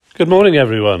Good morning,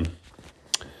 everyone.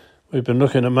 We've been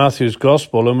looking at Matthew's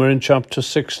Gospel and we're in chapter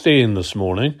 16 this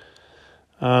morning.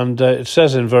 And it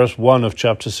says in verse 1 of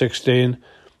chapter 16,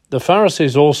 "The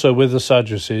Pharisees also with the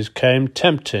Sadducees came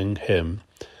tempting him,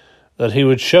 that he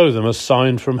would show them a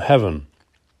sign from heaven.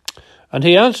 And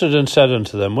he answered and said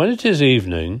unto them, When it is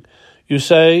evening, you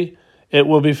say, It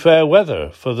will be fair weather,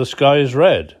 for the sky is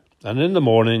red. And in the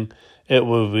morning, it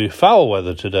will be foul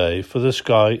weather today, for the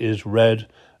sky is red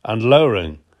and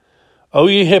lowering. O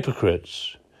ye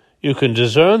hypocrites, you can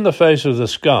discern the face of the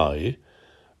sky,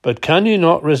 but can ye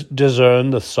not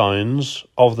discern the signs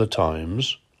of the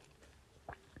times?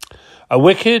 A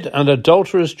wicked and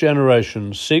adulterous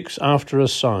generation seeks after a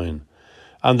sign,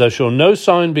 and there shall no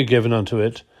sign be given unto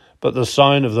it, but the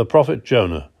sign of the prophet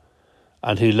Jonah.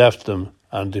 And he left them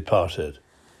and departed."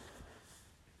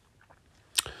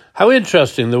 How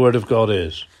interesting the Word of God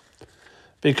is,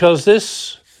 because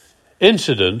this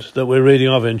incident that we're reading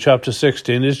of in chapter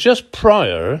 16 is just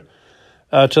prior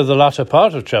to the latter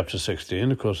part of chapter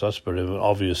 16. Of course, that's a very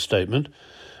obvious statement.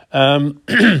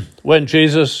 When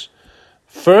Jesus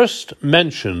first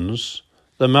mentions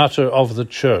the matter of the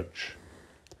church,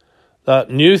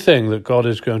 that new thing that God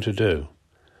is going to do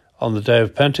on the day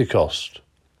of Pentecost.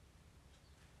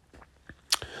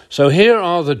 So here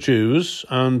are the Jews,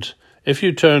 and if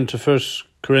you turn to 1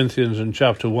 Corinthians in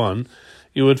chapter 1,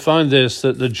 you would find this,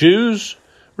 that the Jews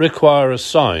require a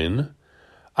sign,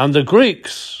 and the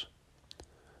Greeks,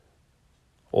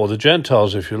 or the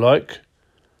Gentiles if you like,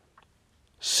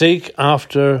 seek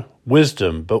after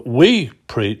wisdom, but we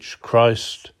preach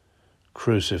Christ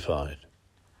crucified.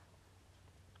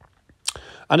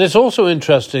 And it's also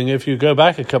interesting, if you go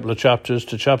back a couple of chapters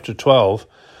to chapter 12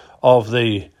 of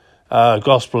the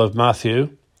Gospel of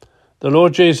Matthew, the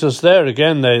Lord Jesus there,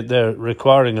 again, they're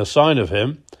requiring a sign of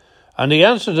him. And he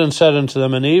answered and said unto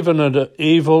them, An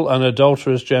evil and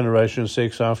adulterous generation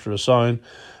seeks after a sign,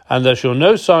 and there shall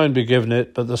no sign be given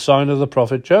it, but the sign of the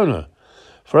prophet Jonah.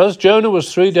 For as Jonah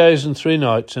was 3 days and 3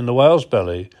 nights in the whale's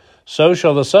belly, so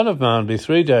shall the Son of Man be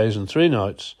 3 days and 3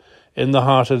 nights in the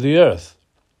heart of the earth.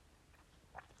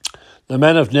 The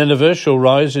men of Nineveh shall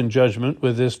rise in judgment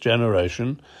with this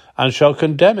generation, and shall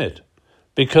condemn it,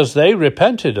 because they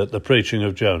repented at the preaching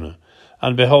of Jonah.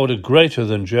 And behold, a greater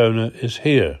than Jonah is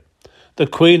here. The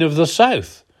queen of the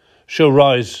south shall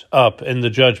rise up in the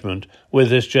judgment with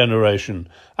this generation,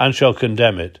 and shall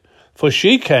condemn it. For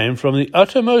she came from the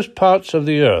uttermost parts of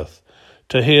the earth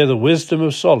to hear the wisdom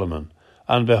of Solomon,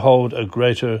 and behold, a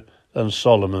greater than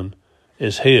Solomon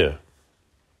is here.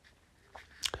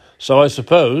 So I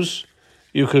suppose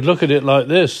you could look at it like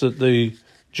this, that the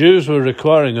Jews were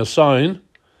requiring a sign,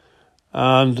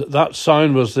 and that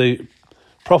sign was the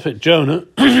prophet Jonah.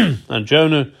 And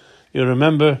Jonah, you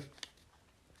remember,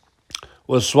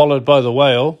 was swallowed by the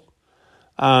whale,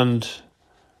 and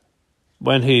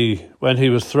when he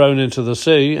was thrown into the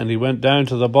sea, and he went down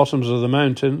to the bottoms of the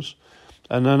mountains,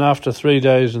 and then after 3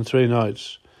 days and 3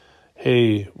 nights,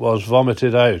 he was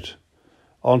vomited out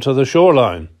onto the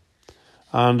shoreline.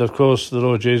 And of course, the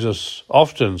Lord Jesus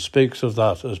often speaks of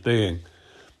that as being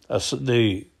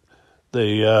the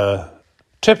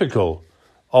typical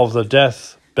of the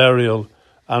death, burial,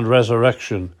 and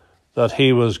resurrection that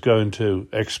he was going to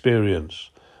experience,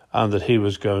 and that he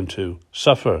was going to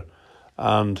suffer,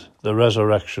 and the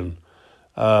resurrection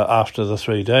after the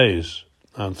 3 days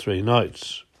and 3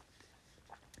 nights.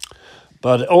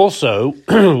 But also,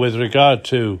 with regard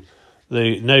to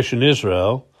the nation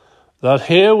Israel, that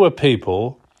here were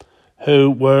people who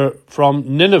were from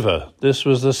Nineveh. This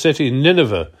was the city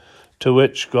Nineveh to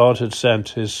which God had sent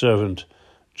his servant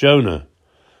Jonah.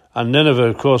 And Nineveh,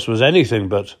 of course, was anything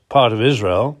but part of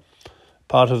Israel,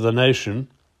 part of the nation.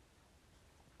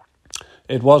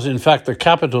 It was, in fact, the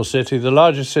capital city, the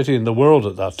largest city in the world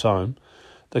at that time,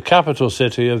 the capital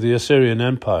city of the Assyrian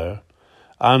Empire,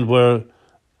 and were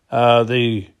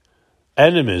the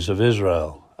enemies of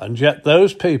Israel. And yet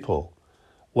those people,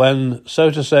 when, so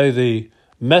to say, the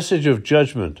message of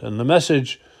judgment and the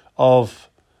message of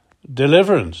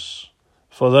deliverance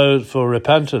for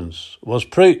repentance was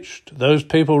preached, those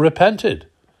people repented,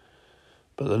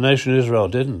 but the nation Israel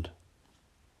didn't.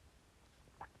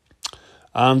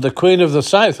 And the Queen of the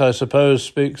South, I suppose,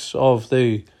 speaks of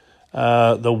the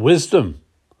wisdom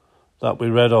that we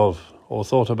read of or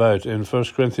thought about in 1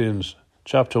 Corinthians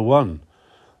chapter 1.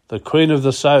 The Queen of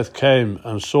the South came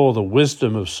and saw the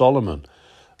wisdom of Solomon.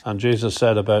 And Jesus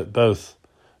said about both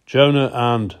Jonah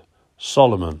and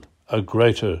Solomon, a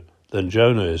greater than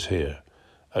Jonah is here,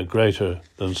 a greater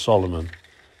than Solomon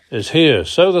is here.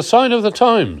 So the sign of the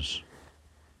times,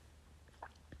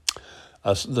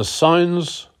 the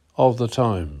signs of the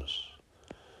times.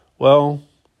 Well,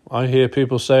 I hear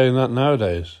people saying that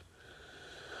nowadays.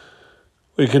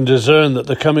 We can discern that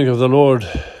the coming of the Lord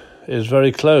is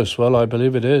very close. Well, I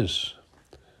believe it is.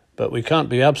 But we can't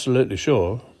be absolutely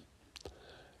sure.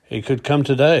 He could come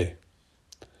today,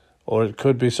 or it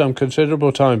could be some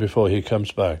considerable time before he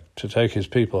comes back to take his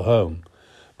people home.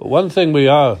 But one thing we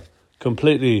are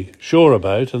completely sure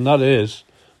about, and that is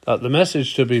that the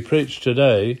message to be preached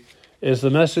today is the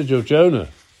message of Jonah,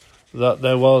 that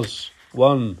there was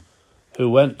one who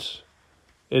went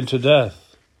into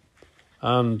death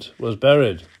and was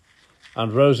buried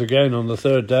and rose again on the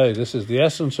third day. This is the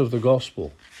essence of the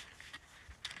gospel.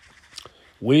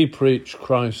 We preach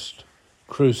Christ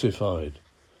crucified.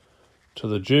 To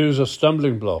the Jews a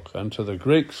stumbling block, and to the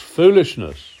Greeks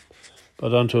foolishness.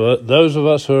 But unto those of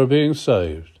us who are being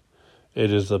saved,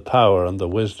 it is the power and the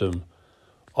wisdom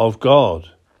of God.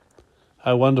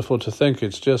 How wonderful to think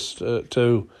it's just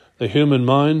to the human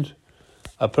mind,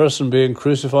 a person being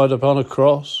crucified upon a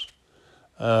cross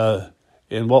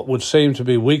in what would seem to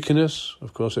be weakness.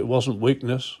 Of course, it wasn't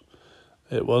weakness.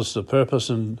 It was the purpose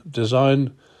and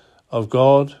design of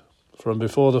God from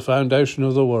before the foundation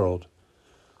of the world,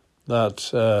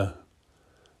 that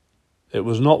it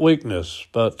was not weakness,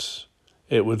 but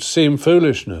it would seem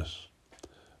foolishness.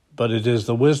 But it is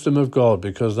the wisdom of God,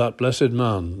 because that blessed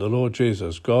man, the Lord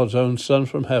Jesus, God's own Son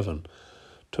from heaven,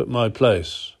 took my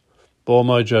place, bore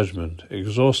my judgment,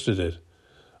 exhausted it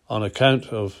on account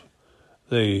of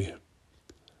the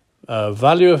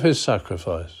value of his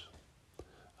sacrifice.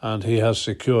 And he has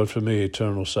secured for me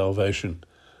eternal salvation,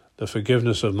 the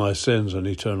forgiveness of my sins and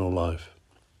eternal life.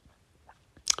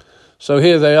 So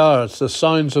here they are, it's the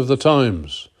signs of the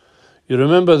times. You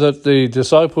remember that the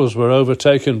disciples were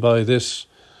overtaken by this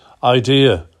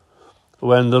idea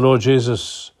when the Lord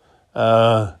Jesus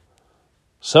saw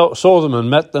them and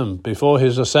met them before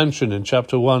his ascension in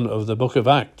chapter 1 of the book of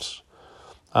Acts.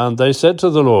 And they said to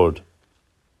the Lord,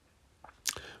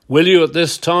 "Will you at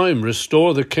this time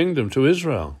restore the kingdom to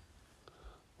Israel?"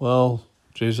 Well,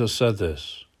 Jesus said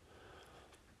this: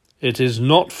 "It is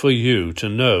not for you to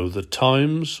know the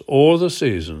times or the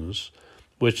seasons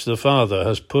which the Father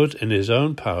has put in his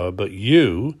own power, but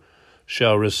you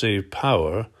shall receive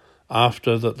power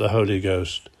after that the Holy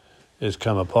Ghost is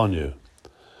come upon you."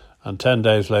 And 10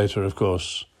 days later, of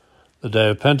course, the day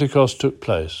of Pentecost took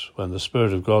place, when the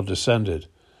Spirit of God descended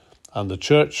and the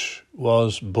church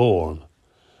was born.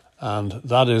 And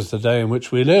that is the day in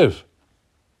which we live.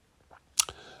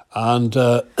 And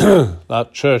that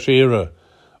church era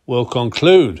will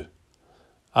conclude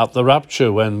at the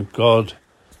rapture, when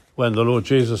the Lord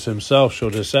Jesus himself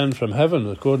shall descend from heaven,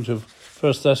 according to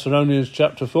 1 Thessalonians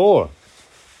chapter 4.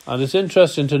 And it's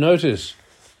interesting to notice,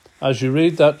 as you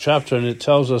read that chapter, and it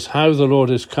tells us how the Lord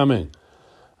is coming,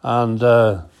 and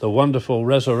the wonderful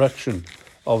resurrection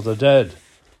of the dead,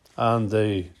 and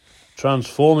the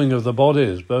transforming of the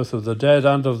bodies, both of the dead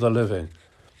and of the living,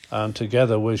 and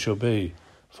together we shall be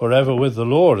forever with the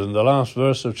Lord. And the last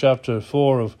verse of chapter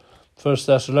 4 of 1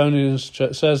 Thessalonians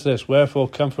says this: "Wherefore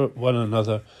comfort one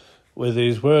another with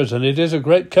these words." And it is a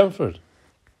great comfort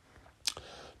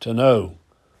to know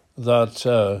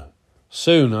that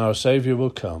soon our Saviour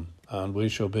will come, and we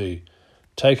shall be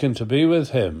taken to be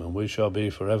with him, and we shall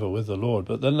be forever with the Lord.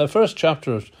 But then the first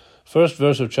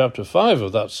verse of chapter 5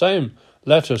 of that same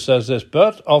letter says this: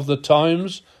 "But of the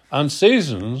times and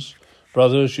seasons,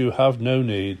 brothers, you have no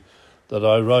need that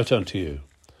I write unto you.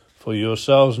 For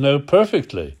yourselves know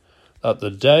perfectly that the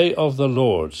day of the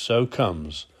Lord so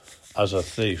comes as a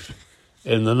thief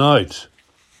in the night."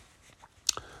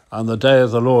 And the day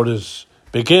of the Lord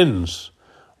begins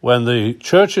when the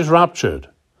church is raptured,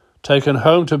 taken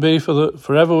home to be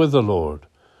forever with the Lord.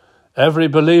 Every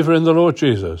believer in the Lord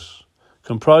Jesus,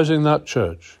 comprising that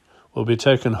church, will be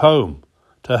taken home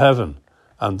to heaven,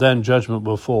 and then judgment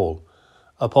will fall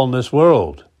upon this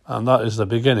world. And that is the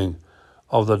beginning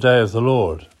of the day of the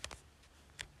Lord.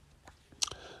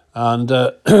 And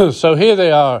so here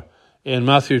they are in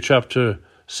Matthew chapter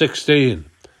 16,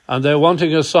 and they're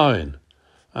wanting a sign.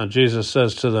 And Jesus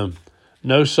says to them,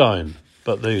 "No sign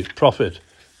but the prophet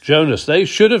Jonas." They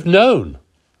should have known.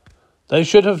 They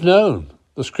should have known.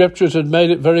 The scriptures had made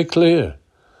it very clear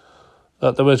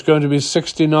that there was going to be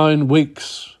 69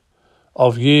 weeks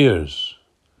of years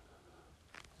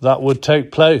that would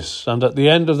take place. And at the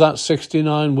end of that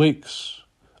 69 weeks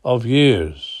of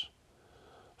years,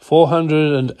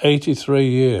 483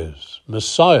 years,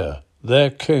 Messiah, their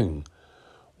king,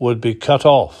 would be cut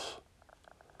off.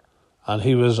 And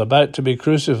he was about to be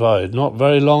crucified not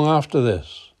very long after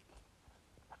this.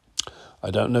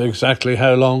 I don't know exactly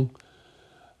how long,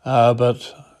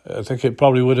 but I think it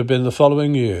probably would have been the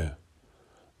following year.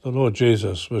 The Lord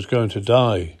Jesus was going to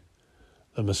die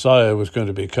the Messiah was going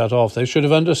to be cut off. They should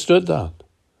have understood that.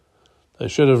 They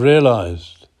should have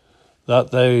realized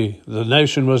that the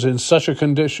nation was in such a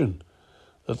condition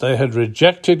that they had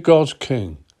rejected God's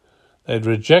king. They'd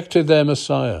rejected their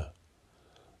Messiah.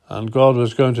 And God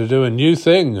was going to do a new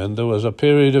thing, and there was a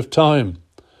period of time,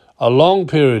 a long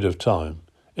period of time,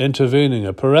 intervening,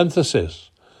 a parenthesis,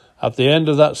 at the end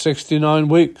of that 69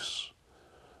 weeks,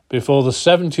 before the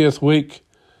 70th week,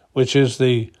 which is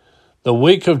the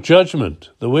week of judgment,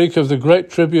 the week of the great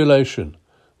tribulation,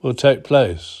 will take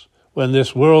place, when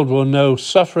this world will know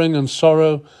suffering and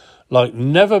sorrow like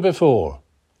never before.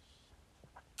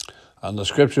 And the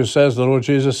scripture says, the Lord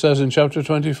Jesus says in chapter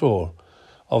 24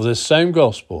 of this same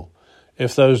gospel,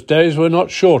 if those days were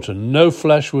not shortened, no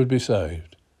flesh would be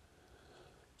saved.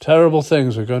 Terrible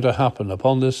things are going to happen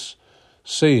upon this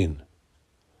scene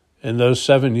in those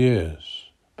 7 years.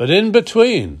 But in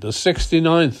between the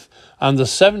 69th and the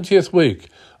 70th week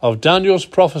of Daniel's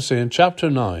prophecy in chapter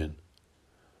 9,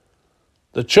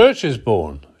 the church is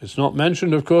born. It's not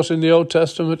mentioned, of course, in the Old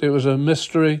Testament. It was a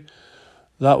mystery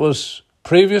that was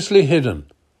previously hidden,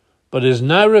 but is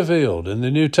now revealed in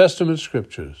the New Testament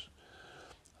scriptures.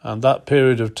 And that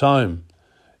period of time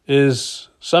is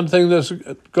something that's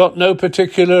got no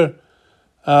particular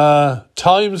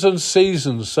times and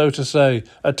seasons, so to say,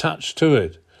 attached to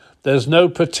it. There's no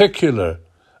particular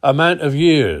amount of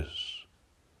years.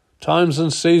 Times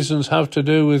and seasons have to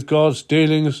do with God's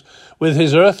dealings with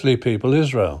his earthly people,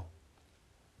 Israel.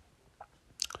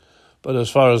 But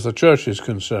as far as the church is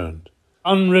concerned,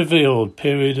 unrevealed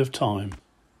period of time.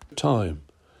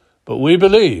 But we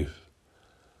believe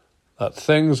that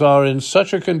things are in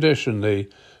such a condition,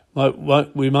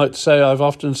 we might say, I've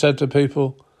often said to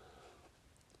people,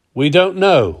 we don't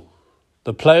know.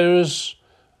 The players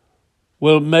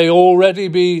may already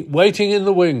be waiting in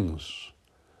the wings.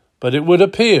 But it would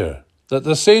appear that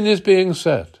the scene is being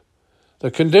set.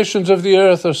 The conditions of the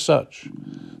earth are such.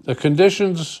 The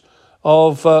conditions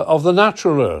of the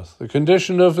natural earth, the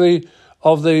condition of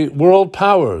the world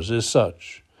powers is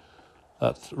such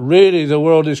that really the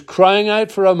world is crying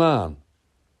out for a man.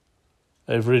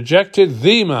 They've rejected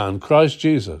the man, Christ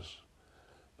Jesus.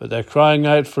 But they're crying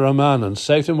out for a man, and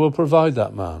Satan will provide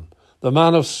that man. The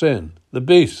man of sin, the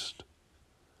beast.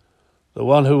 The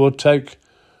one who will take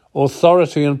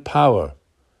authority and power,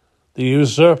 the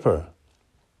usurper,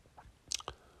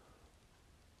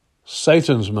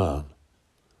 Satan's man,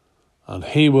 and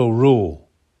he will rule,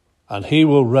 and he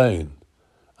will reign,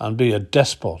 and be a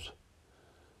despot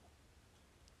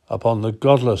upon the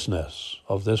godlessness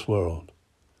of this world.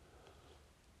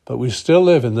 But we still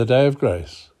live in the day of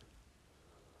grace.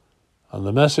 And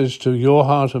the message to your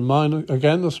heart and mine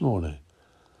again this morning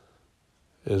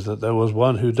is that there was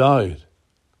one who died,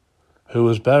 who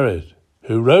was buried,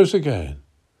 who rose again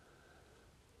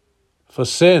for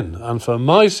sin and for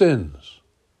my sins.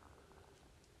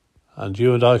 And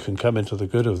you and I can come into the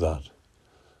good of that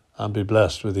and be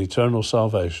blessed with eternal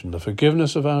salvation, the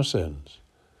forgiveness of our sins,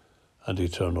 and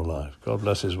eternal life. God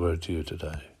bless his word to you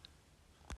today.